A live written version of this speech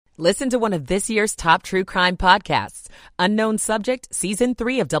Listen to one of this year's top true crime podcasts. Unknown Subject, Season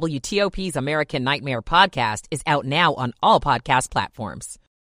 3 of WTOP's American Nightmare podcast is out now on all podcast platforms.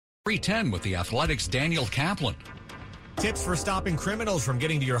 310 with the Athletics' Daniel Kaplan. Tips for stopping criminals from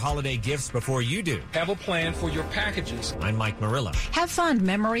getting to your holiday gifts before you do. Have a plan for your packages. I'm Mike Murillo. Have fond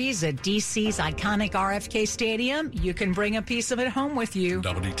memories at DC's iconic RFK Stadium. You can bring a piece of it home with you.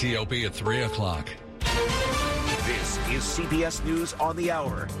 WTOP at 3 o'clock. This is CBS News on the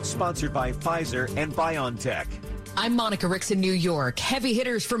Hour, sponsored by Pfizer and BioNTech. I'm Monica Ricks in New York. Heavy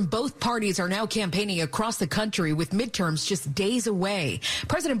hitters from both parties are now campaigning across the country with midterms just days away.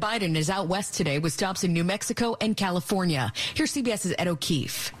 President Biden is out west today with stops in New Mexico and California. Here's CBS's Ed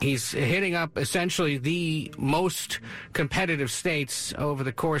O'Keefe. He's hitting up essentially the most competitive states over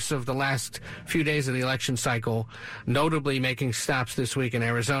the course of the last few days of the election cycle, notably making stops this week in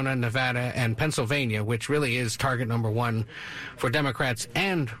Arizona, Nevada, and Pennsylvania, which really is target number one for Democrats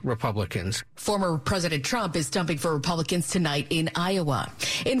and Republicans. Former President Trump is dumping for Republicans tonight in Iowa.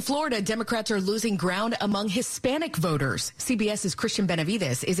 In Florida, Democrats are losing ground among Hispanic voters. CBS's Christian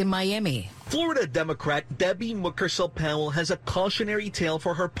Benavides is in Miami. Florida Democrat Debbie Mukersel-Powell has a cautionary tale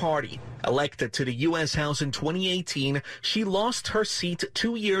for her party. Elected to the U.S. House in 2018, she lost her seat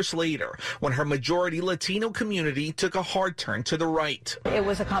 2 years later when her majority Latino community took a hard turn to the right. It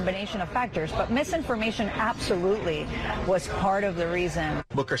was a combination of factors, but misinformation absolutely was part of the reason.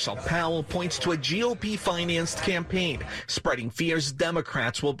 Mukersel-Powell points to a GOP-financed campaign, spreading fears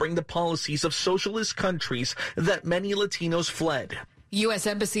Democrats will bring the policies of socialist countries that many Latinos fled. U.S.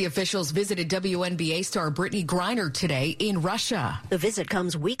 Embassy officials visited WNBA star Brittany Griner today in Russia. The visit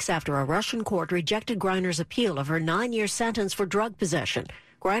comes weeks after a Russian court rejected Griner's appeal of her 9-year sentence for drug possession.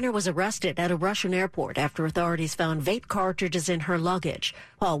 Griner was arrested at a Russian airport after authorities found vape cartridges in her luggage.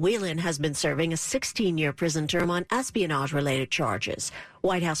 Paul Whelan has been serving a 16-year prison term on espionage-related charges.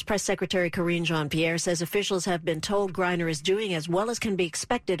 White House Press Secretary Karine Jean-Pierre says officials have been told Griner is doing as well as can be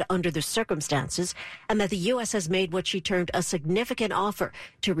expected under the circumstances, and that the U.S. has made what she termed a significant offer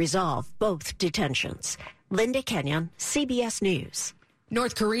to resolve both detentions. Linda Kenyon, CBS News.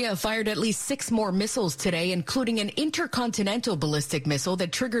 North Korea fired at least 6 more missiles today, including an intercontinental ballistic missile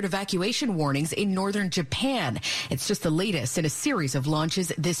that triggered evacuation warnings in northern Japan. It's just the latest in a series of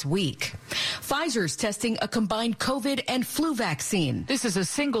launches this week. Pfizer's testing a combined COVID and flu vaccine. This is a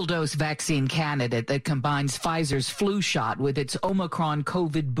single-dose vaccine candidate that combines Pfizer's flu shot with its Omicron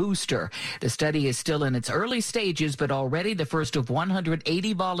COVID booster. The study is still in its early stages, but already the first of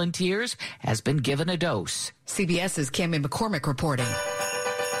 180 volunteers has been given a dose. CBS's Cammie McCormick reporting.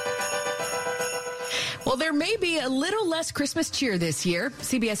 Well, there may be a little less Christmas cheer this year.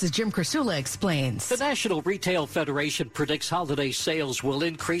 CBS's Jim Krasula explains. The National Retail Federation predicts holiday sales will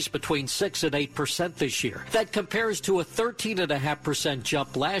increase between 6 and 8% this year. That compares to a 13.5%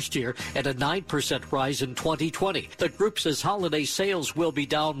 jump last year and a 9% rise in 2020. The group says holiday sales will be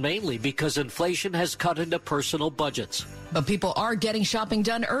down mainly because inflation has cut into personal budgets. But people are getting shopping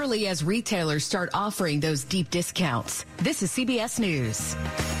done early as retailers start offering those deep discounts. This is CBS News.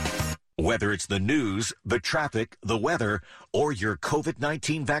 Whether it's the news, the traffic, the weather, or your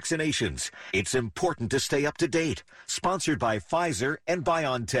COVID-19 vaccinations, it's important to stay up to date. Sponsored by Pfizer and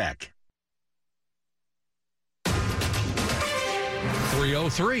BioNTech.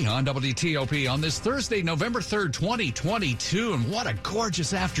 3:03 on WTOP on this Thursday, November 3rd, 2022. And what a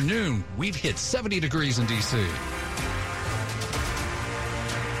gorgeous afternoon. We've hit 70 degrees in D.C.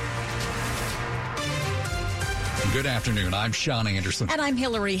 Good afternoon. I'm Sean Anderson. And I'm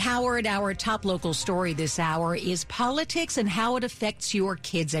Hillary Howard. Our top local story this hour is politics and how it affects your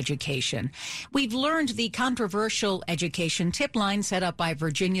kids' education. We've learned the controversial education tip line set up by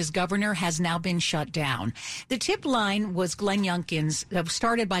Virginia's governor has now been shut down. The tip line was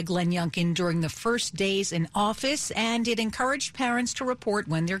started by Glenn Youngkin during the first days in office, and it encouraged parents to report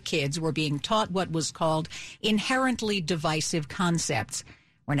when their kids were being taught what was called inherently divisive concepts.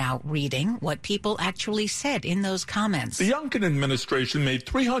 We're now reading what people actually said in those comments. The Youngkin administration made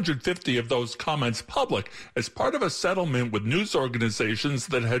 350 of those comments public as part of a settlement with news organizations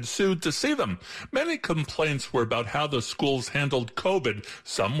that had sued to see them. Many complaints were about how the schools handled COVID.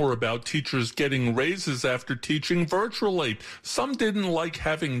 Some were about teachers getting raises after teaching virtually. Some didn't like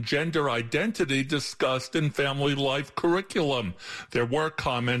having gender identity discussed in family life curriculum. There were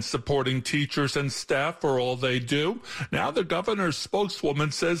comments supporting teachers and staff for all they do. Now the governor's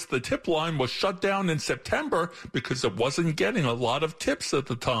spokeswoman says the tip line was shut down in September because it wasn't getting a lot of tips at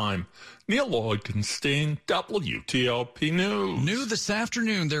the time. Neil Augenstein, WTOP News. New this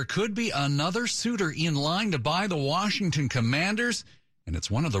afternoon, there could be another suitor in line to buy the Washington Commanders. And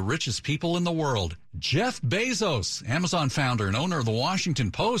it's one of the richest people in the world. Jeff Bezos, Amazon founder and owner of the Washington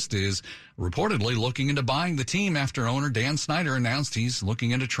Post, is reportedly looking into buying the team after owner Dan Snyder announced he's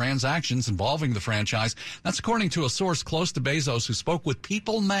looking into transactions involving the franchise. That's according to a source close to Bezos who spoke with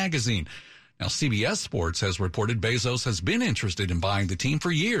People magazine. Now, CBS Sports has reported Bezos has been interested in buying the team for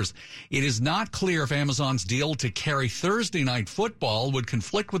years. It is not clear if Amazon's deal to carry Thursday Night Football would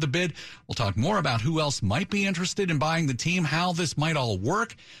conflict with the bid. We'll talk more about who else might be interested in buying the team, how this might all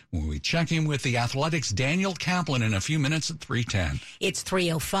work, when we check in with the Athletics' Daniel Kaplan in a few minutes at 3:10. It's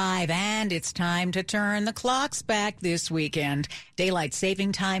 3:05, and it's time to turn the clocks back this weekend. Daylight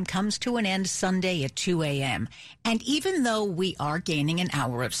saving time comes to an end Sunday at 2 a.m. And even though we are gaining an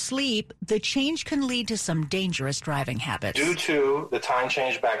hour of sleep, the change can lead to some dangerous driving habits. Due to the time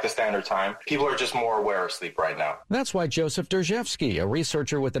change back to standard time, people are just more aware of sleep right now. That's why Joseph Derzhevsky, a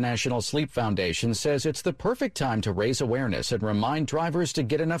researcher with the National Sleep Foundation, says it's the perfect time to raise awareness and remind drivers to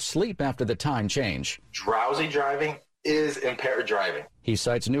get enough sleep after the time change. Drowsy driving is impaired driving. He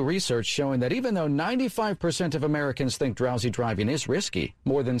cites new research showing that even though 95% of Americans think drowsy driving is risky,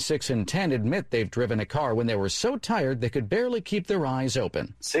 more than 6 in 10 admit they've driven a car when they were so tired they could barely keep their eyes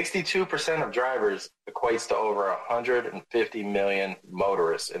open. 62% of drivers equates to over 150 million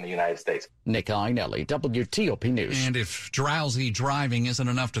motorists in the United States. Nick Iannelli, WTOP News. And if drowsy driving isn't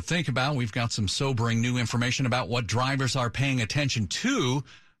enough to think about, we've got some sobering new information about what drivers are paying attention to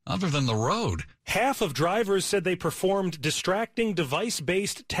other than the road. Half of drivers said they performed distracting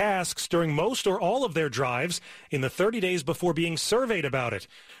device-based tasks during most or all of their drives in the 30 days before being surveyed about it.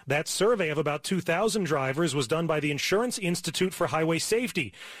 That survey of about 2,000 drivers was done by the Insurance Institute for Highway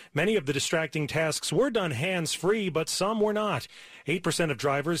Safety. Many of the distracting tasks were done hands-free, but some were not. 8% of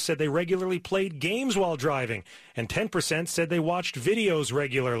drivers said they regularly played games while driving, and 10% said they watched videos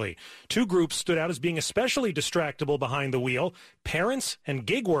regularly. Two groups stood out as being especially distractible behind the wheel: parents and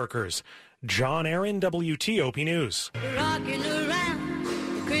gig workers. John Aaron, WTOP News. Rocking around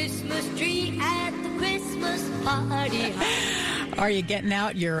the Christmas tree at the Christmas party. Are you getting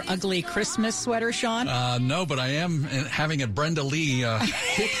out your ugly Christmas sweater, Sean? No, but I am having a Brenda Lee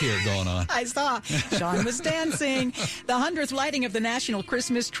hit here going on. I saw. Sean was dancing. The 100th lighting of the National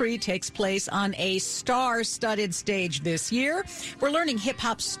Christmas Tree takes place on a star-studded stage this year. We're learning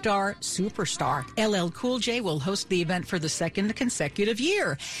hip-hop superstar LL Cool J will host the event for the second consecutive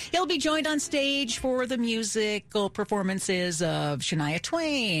year. He'll be joined on stage for the musical performances of Shania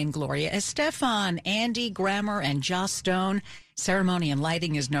Twain, Gloria Estefan, Andy Grammer, and Joss Stone. Ceremony and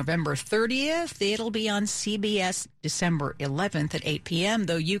lighting is November 30th. It'll be on CBS December 11th at 8 p.m.,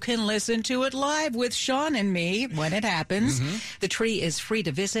 though you can listen to it live with Sean and me when it happens. Mm-hmm. The tree is free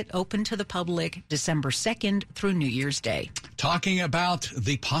to visit, open to the public December 2nd through New Year's Day. Talking about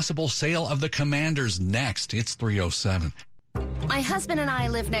the possible sale of the Commanders next. It's 3:07. My husband and I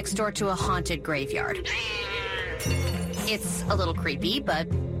live next door to a haunted graveyard. It's a little creepy, but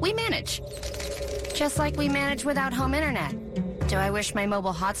we manage. Just like we manage without home internet. Do I wish my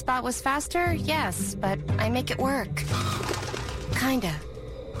mobile hotspot was faster? Yes, but I make it work. Kinda.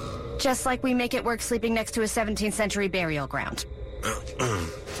 Just like we make it work sleeping next to a 17th century burial ground.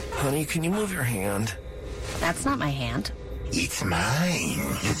 Honey, can you move your hand? That's not my hand. It's mine.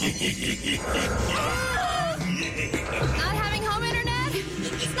 Not having home internet?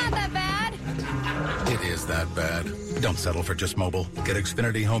 It's not that bad. It is that bad. Don't settle for just mobile. Get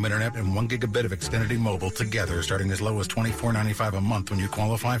Xfinity Home Internet and 1 gigabit of Xfinity Mobile together, starting as low as $24.95 a month when you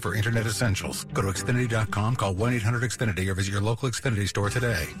qualify for Internet Essentials. Go to Xfinity.com, call 1-800-XFINITY, or visit your local Xfinity store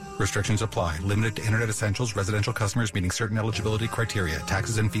today. Restrictions apply. Limited to Internet Essentials, residential customers meeting certain eligibility criteria.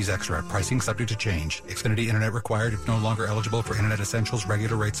 Taxes and fees extra. Pricing subject to change. Xfinity Internet required if no longer eligible for Internet Essentials.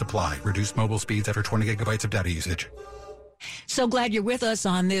 Regular rates apply. Reduced mobile speeds after 20 gigabytes of data usage. So glad you're with us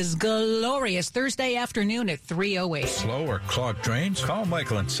on this glorious Thursday afternoon at 3:08. Slow or clogged drains? Call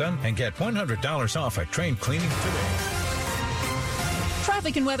Michael & Son and get $100 off at drain cleaning today.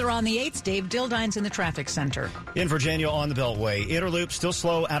 Traffic and weather on the 8th. Dave Dildine's in the traffic center. In Virginia on the Beltway, Interloop still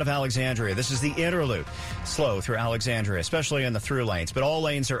slow out of Alexandria. This is the Interloop. Slow through Alexandria, especially in the through lanes. But all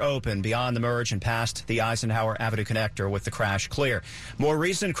lanes are open beyond the merge and past the Eisenhower Avenue connector with the crash clear. More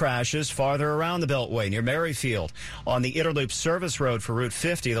recent crashes farther around the Beltway near Merrifield. On the Interloop service road for Route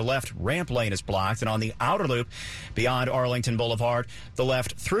 50, the left ramp lane is blocked. And on the outer loop beyond Arlington Boulevard, the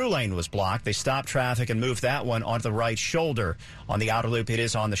left through lane was blocked. They stopped traffic and moved that one onto the right shoulder. On the outer loop It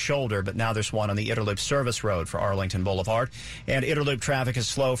is on the shoulder, but now there's one on the Interloop Service Road for Arlington Boulevard. And Interloop traffic is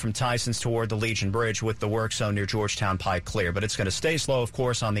slow from Tyson's toward the Legion Bridge with the work zone near Georgetown Pike clear. But it's going to stay slow, of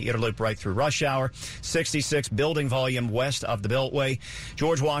course, on the Interloop right through rush hour. 66 building volume west of the Beltway.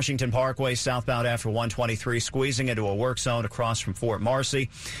 George Washington Parkway southbound after 123, squeezing into a work zone across from Fort Marcy.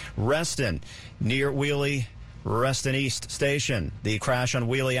 Reston near Wheelie. Reston East Station. The crash on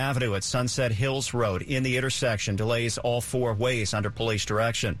Wheelie Avenue at Sunset Hills Road in the intersection delays all four ways under police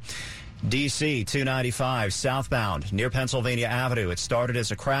direction. D.C. 295 southbound near Pennsylvania Avenue. It started as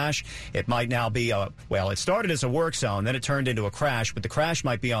a crash. It might now be it started as a work zone, then it turned into a crash, but the crash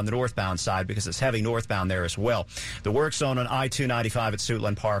might be on the northbound side because it's heavy northbound there as well. The work zone on I-295 at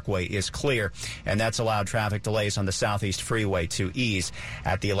Suitland Parkway is clear, and that's allowed traffic delays on the Southeast Freeway to ease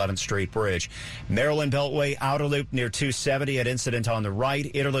at the 11th Street Bridge. Maryland Beltway outer loop near 270 at incident on the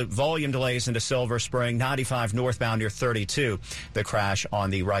right. Interloop volume delays into Silver Spring. 95 northbound near 32. The crash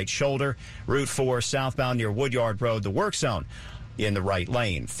on the right shoulder. Route 4 southbound near Woodyard Road, the work zone in the right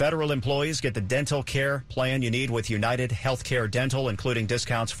lane. Federal employees get the dental care plan you need with United Healthcare Dental, including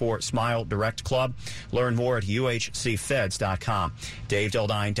discounts for Smile Direct Club. Learn more at uhcfeds.com. Dave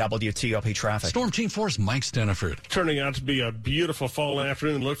Dildine, WTOP Traffic. Storm Team 4's Mike Steniford. Turning out to be a beautiful fall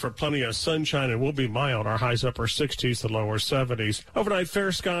afternoon. Look for plenty of sunshine and will be mild. Our highs upper 60s to lower 70s. Overnight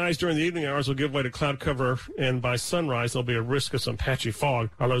fair skies during the evening hours will give way to cloud cover, and by sunrise there'll be a risk of some patchy fog.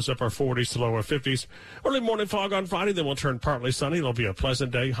 Our lows upper 40s to lower 50s. Early morning fog on Friday, then we'll turn partly sunny. It'll be a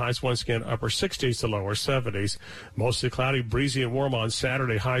pleasant day. Highs once again upper 60s to lower 70s. Mostly cloudy, breezy, and warm on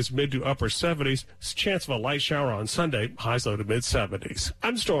Saturday. Highs mid to upper 70s. Chance of a light shower on Sunday. Highs low to mid 70s.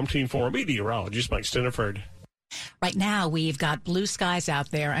 I'm Storm Team 4 meteorologist Mike Steniford. Right now, we've got blue skies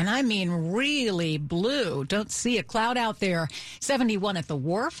out there, and I mean really blue. Don't see a cloud out there. 71 at the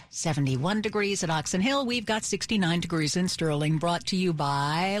Wharf, 71 degrees at Oxon Hill. We've got 69 degrees in Sterling, brought to you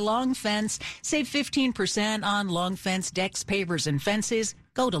by Long Fence. Save 15% on Long Fence decks, pavers, and fences.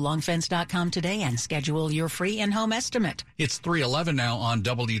 Go to longfence.com today and schedule your free in-home estimate. It's 3:11 now on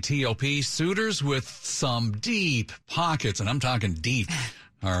WTOP. Suitors with some deep pockets, and I'm talking deep,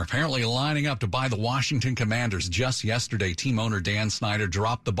 are apparently lining up to buy the Washington Commanders. Just yesterday, team owner Dan Snyder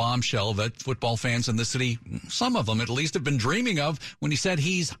dropped the bombshell that football fans in the city, some of them at least, have been dreaming of when he said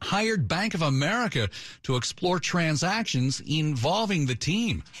he's hired Bank of America to explore transactions involving the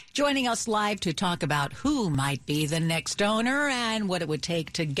team. Joining us live to talk about who might be the next owner and what it would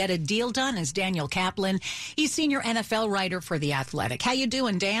take to get a deal done is Daniel Kaplan. He's senior NFL writer for The Athletic. How you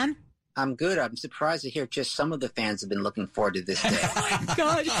doing, Dan? I'm good. I'm surprised to hear just some of the fans have been looking forward to this day. Oh, my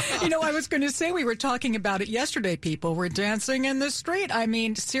gosh. You know, I was going to say, we were talking about it yesterday. People were dancing in the street. I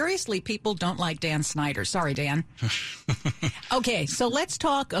mean, seriously, people don't like Dan Snyder. Sorry, Dan. Okay, so let's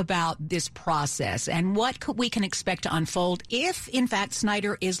talk about this process and what we can expect to unfold if, in fact,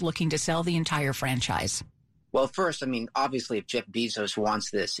 Snyder is looking to sell the entire franchise. Well, first, I mean, obviously, if Jeff Bezos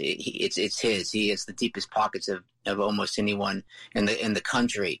wants this, it's his. He has the deepest pockets of almost anyone in the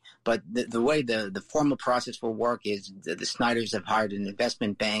country. But the way the formal process will work is the Snyders have hired an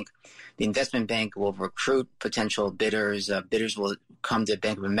investment bank. The investment bank will recruit potential bidders. Bidders will come to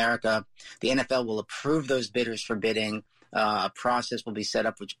Bank of America. The NFL will approve those bidders for bidding. A process will be set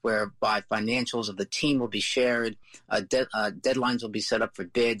up whereby financials of the team will be shared, deadlines will be set up for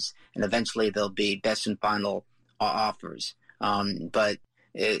bids, and eventually there'll be best and final offers. But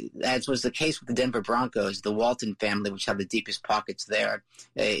as was the case with the Denver Broncos, the Walton family, which have the deepest pockets there,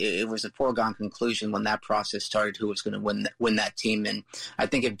 it was a foregone conclusion when that process started who was going to win that team. And I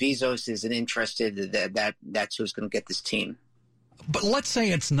think if Bezos isn't interested, that's who's going to get this team. But let's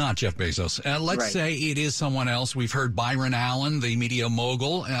say it's not Jeff Bezos. Let's say it is someone else. We've heard Byron Allen, the media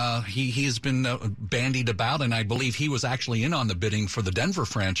mogul. He has been bandied about, and I believe he was actually in on the bidding for the Denver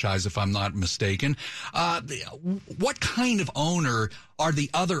franchise, if I'm not mistaken. What kind of owner are the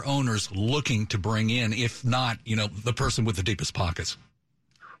other owners looking to bring in, if not, the person with the deepest pockets?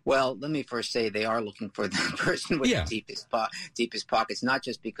 Well, let me first say they are looking for the person with the deepest pockets, not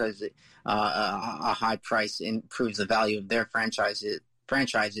just because a high price improves the value of their franchises,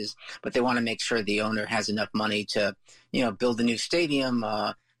 but they want to make sure the owner has enough money to, build a new stadium,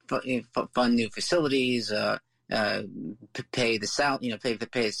 fund new facilities, pay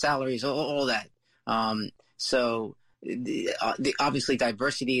the salaries, all that. So obviously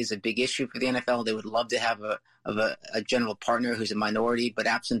diversity is a big issue for the NFL. They would love to have a general partner who's a minority, but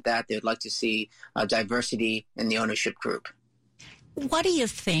absent that, they would like to see diversity in the ownership group. What do you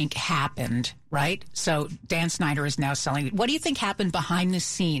think happened, right? So Dan Snyder is now selling. What do you think happened behind the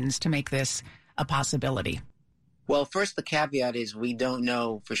scenes to make this a possibility? Well, first, the caveat is we don't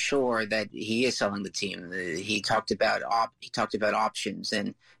know for sure that he is selling the team. He talked about options,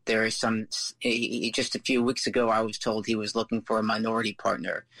 and there is some. Just a few weeks ago, I was told he was looking for a minority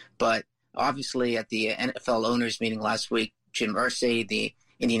partner. But obviously, at the NFL owners meeting last week, Jim Irsay, the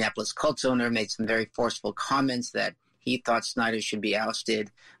Indianapolis Colts owner, made some very forceful comments that he thought Snyder should be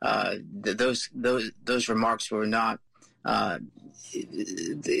ousted. Those remarks were not.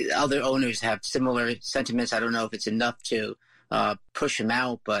 The other owners have similar sentiments. I don't know if it's enough to push him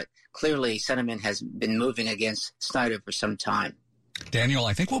out, but clearly sentiment has been moving against Snyder for some time. Daniel,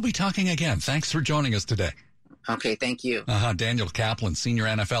 I think we'll be talking again. Thanks for joining us today. Okay, thank you. Daniel Kaplan, senior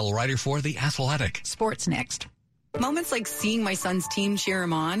NFL writer for The Athletic. Sports next. Moments like seeing my son's team cheer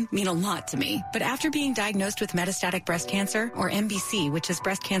him on mean a lot to me. But after being diagnosed with metastatic breast cancer, or MBC, which is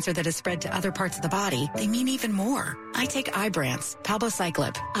breast cancer that has spread to other parts of the body, they mean even more. I take Ibrance,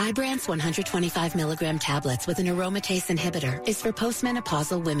 palbociclib. Ibrance 125 milligram tablets with an aromatase inhibitor is for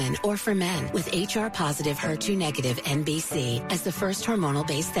postmenopausal women or for men with HR-positive, HER2-negative MBC as the first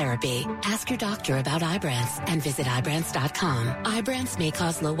hormonal-based therapy. Ask your doctor about Ibrance and visit Ibrance.com. Ibrance may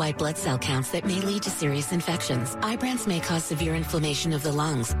cause low white blood cell counts that may lead to serious infections. Ibrance may cause severe inflammation of the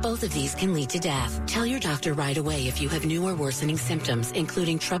lungs. Both of these can lead to death. Tell your doctor right away if you have new or worsening symptoms,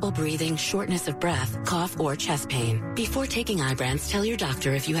 including trouble breathing, shortness of breath, cough, or chest pain. Before taking Ibrance, tell your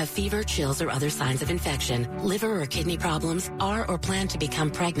doctor if you have fever, chills, or other signs of infection, liver or kidney problems, are or plan to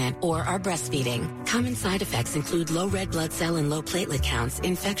become pregnant, or are breastfeeding. Common side effects include low red blood cell and low platelet counts,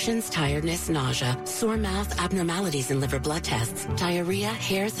 infections, tiredness, nausea, sore mouth, abnormalities in liver blood tests, diarrhea,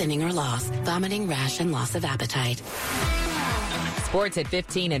 hair thinning or loss, vomiting, rash, and loss of appetite. Sports at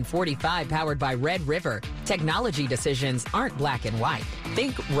 15 and 45, powered by Red River. Technology decisions aren't black and white.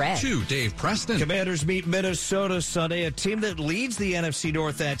 Think red. To Dave Preston. Commanders meet Minnesota Sunday, a team that leads the NFC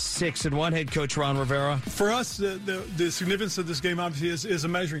North at 6-1. Head coach Ron Rivera. For us, the significance of this game obviously is a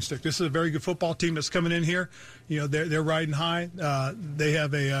measuring stick. This is a very good football team that's coming in here. You know, they're riding high. They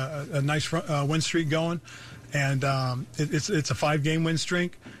have a nice win streak going, and it's a 5-game win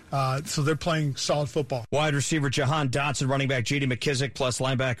streak. So they're playing solid football. Wide receiver Jahan Dotson, running back J.D. McKissick, plus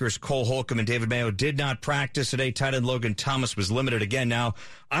linebackers Cole Holcomb and David Mayo did not practice today. Tight end Logan Thomas was limited again. Now,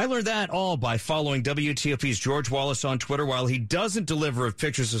 I learned that all by following WTOP's George Wallace on Twitter. While he doesn't deliver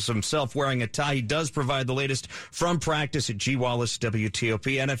pictures of himself wearing a tie, he does provide the latest from practice at G. Wallace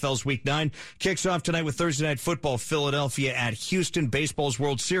WTOP. NFL's Week 9 kicks off tonight with Thursday Night Football. Philadelphia at Houston. Baseball's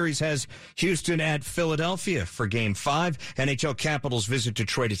World Series has Houston at Philadelphia for Game 5. NHL Capitals visit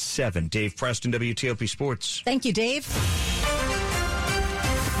Detroit at 7. Dave Preston, WTOP Sports. Thank you, Dave.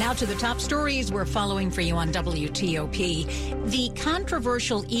 Now to the top stories we're following for you on WTOP. The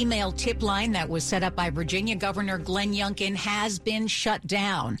controversial email tip line that was set up by Virginia Governor Glenn Youngkin has been shut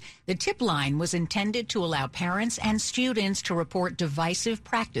down. The tip line was intended to allow parents and students to report divisive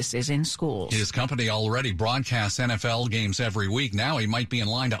practices in schools. His company already broadcasts NFL games every week. Now he might be in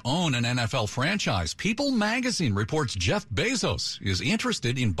line to own an NFL franchise. People magazine reports Jeff Bezos is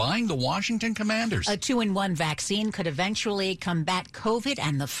interested in buying the Washington Commanders. A 2-in-1 vaccine could eventually combat COVID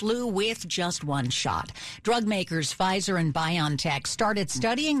and the flu with just one shot. Drug makers Pfizer and BioNTech started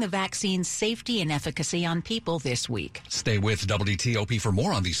studying the vaccine's safety and efficacy on people this week. Stay with WTOP for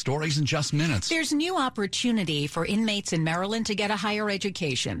more on these stories in just minutes. There's new opportunity for inmates in Maryland to get a higher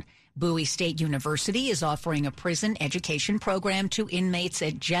education. Bowie State University is offering a prison education program to inmates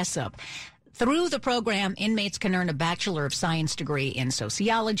at Jessup. Through the program, inmates can earn a Bachelor of Science degree in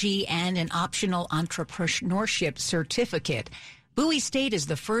sociology and an optional entrepreneurship certificate. Bowie State is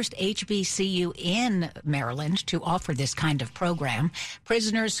the first HBCU in Maryland to offer this kind of program.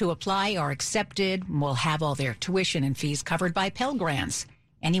 Prisoners who apply are accepted and will have all their tuition and fees covered by Pell Grants.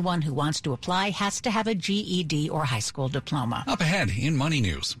 Anyone who wants to apply has to have a GED or high school diploma. Up ahead in Money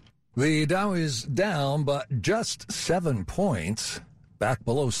News. The Dow is down, but just 7 points, back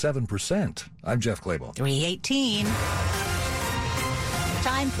below 7%. I'm Jeff Clable. 3:18.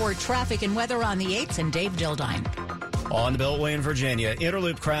 Time for traffic and weather on the 8s and Dave Dildine. On the Beltway in Virginia,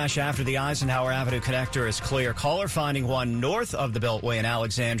 Interloop crash after the Eisenhower Avenue connector is clear. Caller finding one north of the Beltway in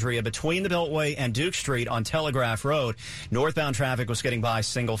Alexandria between the Beltway and Duke Street on Telegraph Road. Northbound traffic was getting by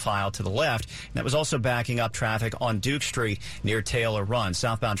single file to the left. And that was also backing up traffic on Duke Street near Taylor Run.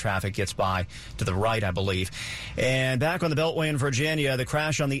 Southbound traffic gets by to the right, I believe. And back on the Beltway in Virginia, the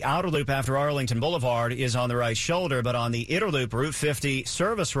crash on the outer loop after Arlington Boulevard is on the right shoulder, but on the inner loop, Route 50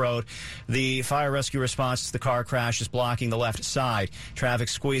 Service Road, the fire rescue response to the car crash is blocked blocking the left side. Traffic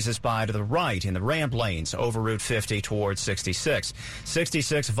squeezes by to the right in the ramp lanes over Route 50 towards 66.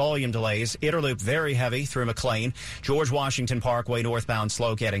 66 volume delays. Interloop very heavy through McLean. George Washington Parkway northbound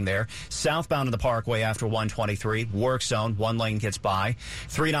slow getting there. Southbound in the Parkway after 123. Work zone. One lane gets by.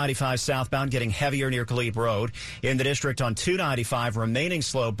 395 southbound getting heavier near Glebe Road. In the district on 295 remaining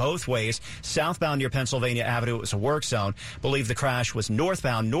slow both ways. Southbound near Pennsylvania Avenue, it was a work zone. Believe the crash was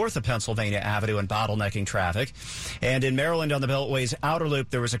northbound north of Pennsylvania Avenue and bottlenecking traffic. And in Maryland on the Beltway's outer loop,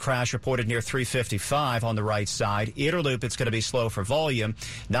 there was a crash reported near 355 on the right side. Inner loop, it's going to be slow for volume.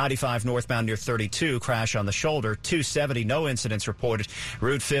 95 northbound near 32, crash on the shoulder. 270, no incidents reported.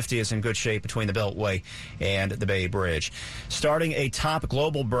 Route 50 is in good shape between the Beltway and the Bay Bridge. Starting a top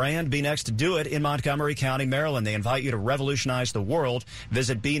global brand, Be Next to do it in Montgomery County, Maryland. They invite you to revolutionize the world.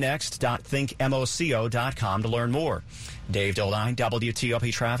 Visit benext.thinkmoco.com to learn more. Dave Dildine,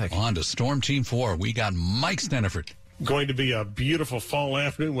 WTOP Traffic. On to Storm Team 4. We got Mike Steniford. Going to be a beautiful fall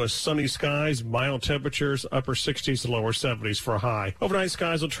afternoon with sunny skies, mild temperatures, upper 60s to lower 70s for a high. Overnight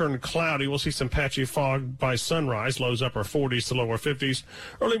skies will turn cloudy. We'll see some patchy fog by sunrise, lows upper 40s to lower 50s.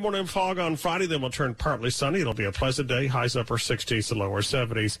 Early morning fog on Friday, then will turn partly sunny. It'll be a pleasant day, highs upper 60s to lower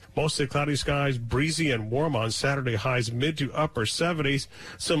 70s. Mostly cloudy skies, breezy and warm on Saturday, highs mid to upper 70s.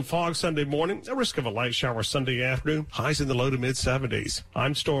 Some fog Sunday morning, a risk of a light shower Sunday afternoon, highs in the low to mid 70s.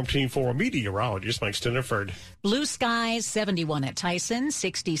 I'm Storm Team 4 meteorologist Mike Steniford. Blue skies, 71 at Tyson,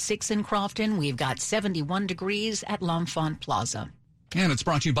 66 in Crofton. We've got 71 degrees at L'Enfant Plaza. And it's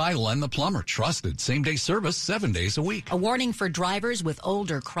brought to you by Len the Plumber. Trusted same-day service 7 days a week. A warning for drivers with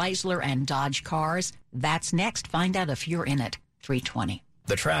older Chrysler and Dodge cars. That's next. Find out if you're in it. 3:20.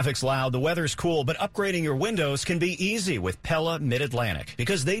 The traffic's loud, the weather's cool, but upgrading your windows can be easy with Pella Mid-Atlantic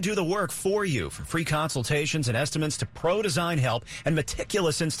because they do the work for you. For free consultations and estimates to pro design help and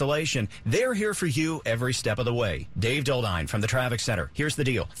meticulous installation, they're here for you every step of the way. Dave Dildine from the Traffic Center. Here's the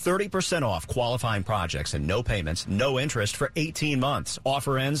deal. 30% off qualifying projects and no payments, no interest for 18 months.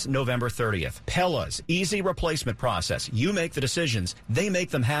 Offer ends November 30th. Pella's easy replacement process. You make the decisions. They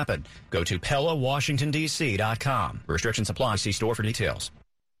make them happen. Go to PellaWashingtonDC.com. Restrictions apply. See store for details.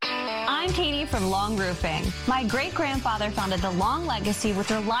 I'm Katie from Long Roofing. My great-grandfather founded the Long legacy with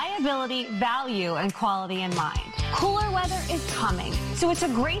reliability, value, and quality in mind. Cooler weather is coming, so it's a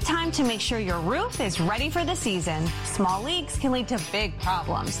great time to make sure your roof is ready for the season. Small leaks can lead to big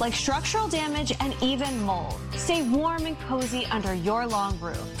problems like structural damage and even mold. Stay warm and cozy under your Long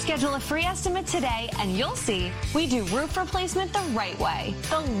roof. Schedule a free estimate today and you'll see we do roof replacement the right way,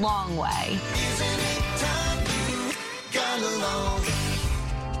 the long way.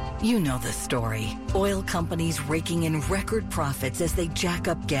 You know the story. Oil companies raking in record profits as they jack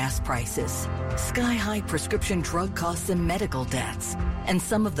up gas prices, sky-high prescription drug costs and medical debts, and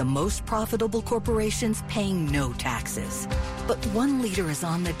some of the most profitable corporations paying no taxes. But one leader is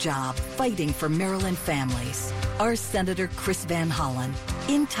on the job fighting for Maryland families. Our Senator Chris Van Hollen.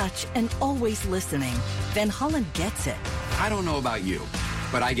 In touch and always listening. Van Hollen gets it. I don't know about you,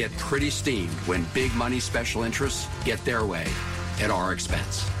 but I get pretty steamed when big money special interests get their way at our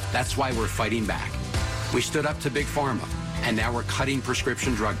expense. That's why we're fighting back. We stood up to Big Pharma, and now we're cutting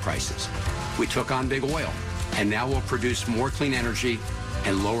prescription drug prices. We took on Big Oil, and now we'll produce more clean energy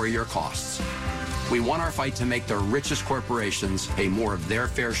and lower your costs. We won our fight to make the richest corporations pay more of their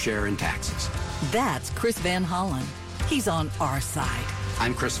fair share in taxes. That's Chris Van Hollen. He's on our side.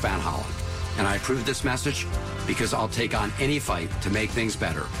 I'm Chris Van Hollen, and I approve this message because I'll take on any fight to make things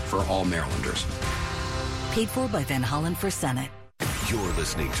better for all Marylanders. Paid for by Van Hollen for Senate. You're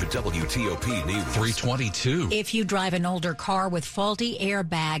listening to WTOP News. 322. If you drive an older car with faulty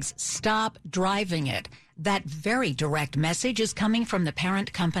airbags, stop driving it. That very direct message is coming from the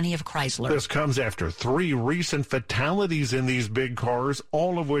parent company of Chrysler. This comes after 3 recent fatalities in these big cars,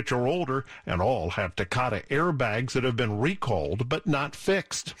 all of which are older, and all have Takata airbags that have been recalled but not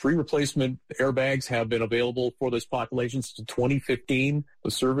fixed. Free replacement airbags have been available for those populations since 2015. The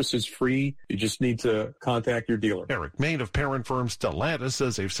service is free. You just need to contact your dealer. Eric Main of parent firm Stellantis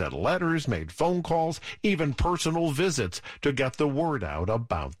says they've sent letters, made phone calls, even personal visits to get the word out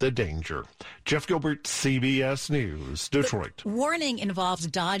about the danger. Jeff Gilbert, CBS News, Detroit. The warning involves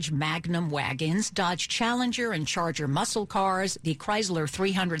Dodge Magnum wagons, Dodge Challenger and Charger muscle cars, the Chrysler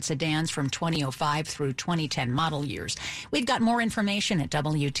 300 sedans from 2005 through 2010 model years. We've got more information at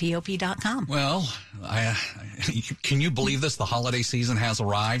WTOP.com. Well, can you believe this? The holiday season has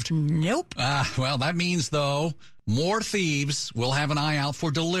arrived? Nope. Well, that means, though, more thieves will have an eye out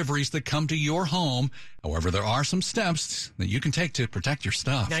for deliveries that come to your home. However, there are some steps that you can take to protect your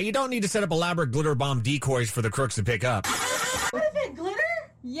stuff. Now, you don't need to set up elaborate glitter bomb decoys for the crooks to pick up. What is it, glitter?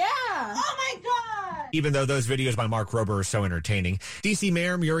 Yeah. Oh, my God. even though those videos by Mark Rober are so entertaining. D.C.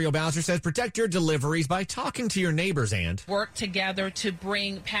 Mayor Muriel Bowser says protect your deliveries by talking to your neighbors and work together to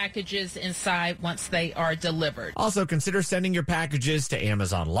bring packages inside once they are delivered. Also, consider sending your packages to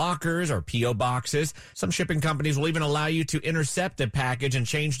Amazon lockers or P.O. boxes. Some shipping companies will even allow you to intercept a package and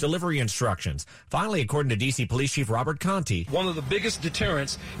change delivery instructions. Finally, according to D.C. Police Chief Robert Conti, one of the biggest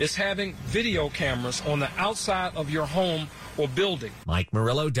deterrents is having video cameras on the outside of your home or building. Mike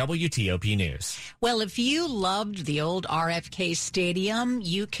Murillo, WTOP News. Well, if you loved the old RFK Stadium,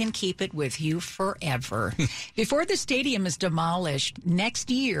 you can keep it with you forever. Before the stadium is demolished next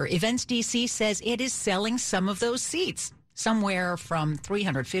year, Events DC says it is selling some of those seats. Somewhere from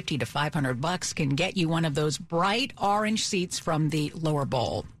 $350 to $500 can get you one of those bright orange seats from the lower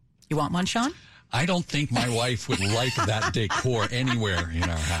bowl. You want one, Sean? I don't think my wife would like that decor anywhere in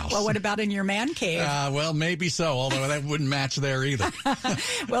our house. Well, what about in your man cave? Well, maybe so, although that wouldn't match there either.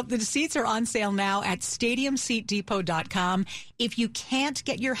 Well, the seats are on sale now at StadiumSeatDepot.com. If you can't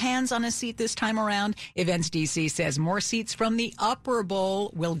get your hands on a seat this time around, Events DC says more seats from the upper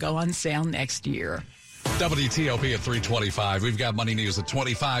bowl will go on sale next year. WTOP at 3:25. We've got money news at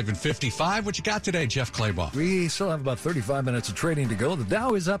 25 and 55. What you got today, Jeff Claybaugh? We still have about 35 minutes of trading to go. The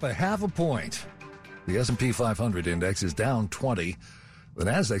Dow is up 0.5 point. The S&P 500 index is down 20. The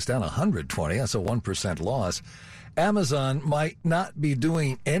Nasdaq's down 120. That's a 1% loss. Amazon might not be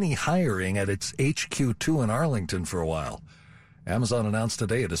doing any hiring at its HQ2 in Arlington for a while. Amazon announced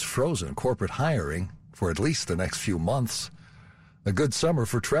today it has frozen corporate hiring for at least the next few months. A good summer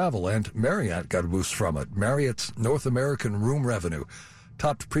for travel, and Marriott got a boost from it. Marriott's North American room revenue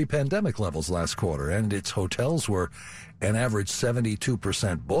topped pre-pandemic levels last quarter, and its hotels were an average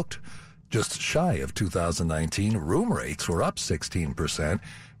 72% booked, just shy of 2019. Room rates were up 16%.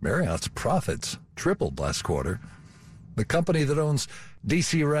 Marriott's profits tripled last quarter. The company that owns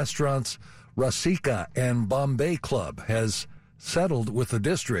D.C. restaurants Rasika and Bombay Club has settled with the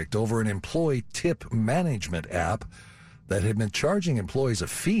district over an employee tip management app that had been charging employees a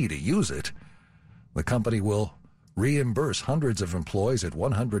fee to use it. The company will reimburse hundreds of employees at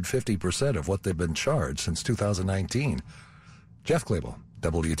 150% of what they've been charged since 2019. Jeff Claybaugh,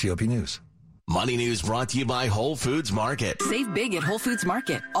 WTOP News. Money News brought to you by Whole Foods Market. Save big at Whole Foods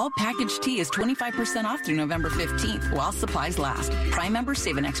Market. All packaged tea is 25% off through November 15th while supplies last. Prime members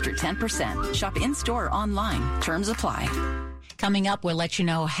save an extra 10%. Shop in-store or online. Terms apply. Coming up, we'll let you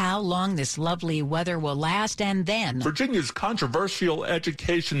know how long this lovely weather will last, and then Virginia's controversial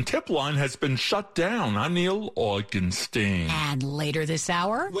education tip line has been shut down. I'm Neil Augenstein. And later this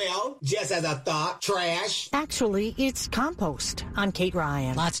hour, well, just as a thought, trash. Actually, it's compost. I'm Kate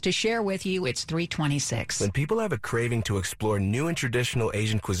Ryan. Lots to share with you. It's 3:26. When people have a craving to explore new and traditional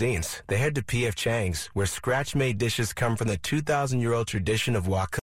Asian cuisines, they head to P.F. Chang's, where scratch-made dishes come from the 2,000-year-old tradition of wok.